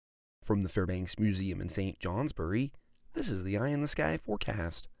From the Fairbanks Museum in St. Johnsbury, this is the Eye in the Sky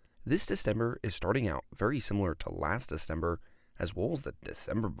forecast. This December is starting out very similar to last December, as well as the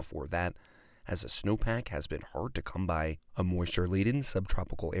December before that, as the snowpack has been hard to come by. A moisture-laden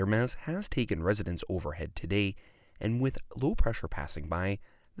subtropical air mass has taken residence overhead today, and with low pressure passing by,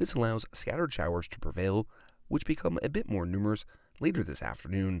 this allows scattered showers to prevail, which become a bit more numerous later this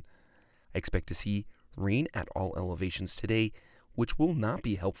afternoon. Expect to see rain at all elevations today, which will not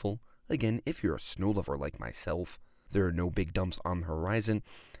be helpful, again, if you're a snow lover like myself. There are no big dumps on the horizon,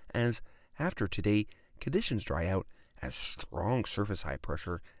 as after today, conditions dry out as strong surface high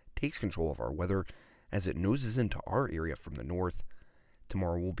pressure takes control of our weather as it noses into our area from the north.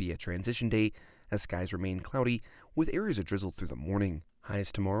 Tomorrow will be a transition day as skies remain cloudy with areas of drizzle through the morning.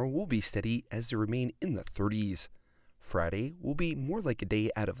 Highs tomorrow will be steady as they remain in the 30s. Friday will be more like a day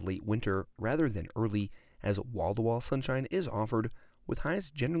out of late winter rather than early, as wall-to-wall sunshine is offered, with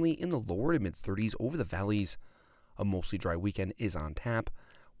highs generally in the lower to mid-30s over the valleys. A mostly dry weekend is on tap,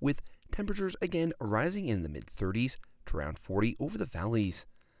 with temperatures again rising in the mid-30s to around 40 over the valleys.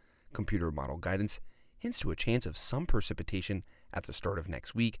 Computer model guidance hints to a chance of some precipitation at the start of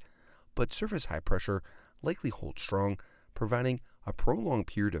next week, but surface high pressure likely holds strong, providing a prolonged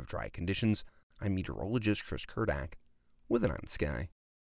period of dry conditions. I'm meteorologist Chris Kurdak with an Eye in the Sky.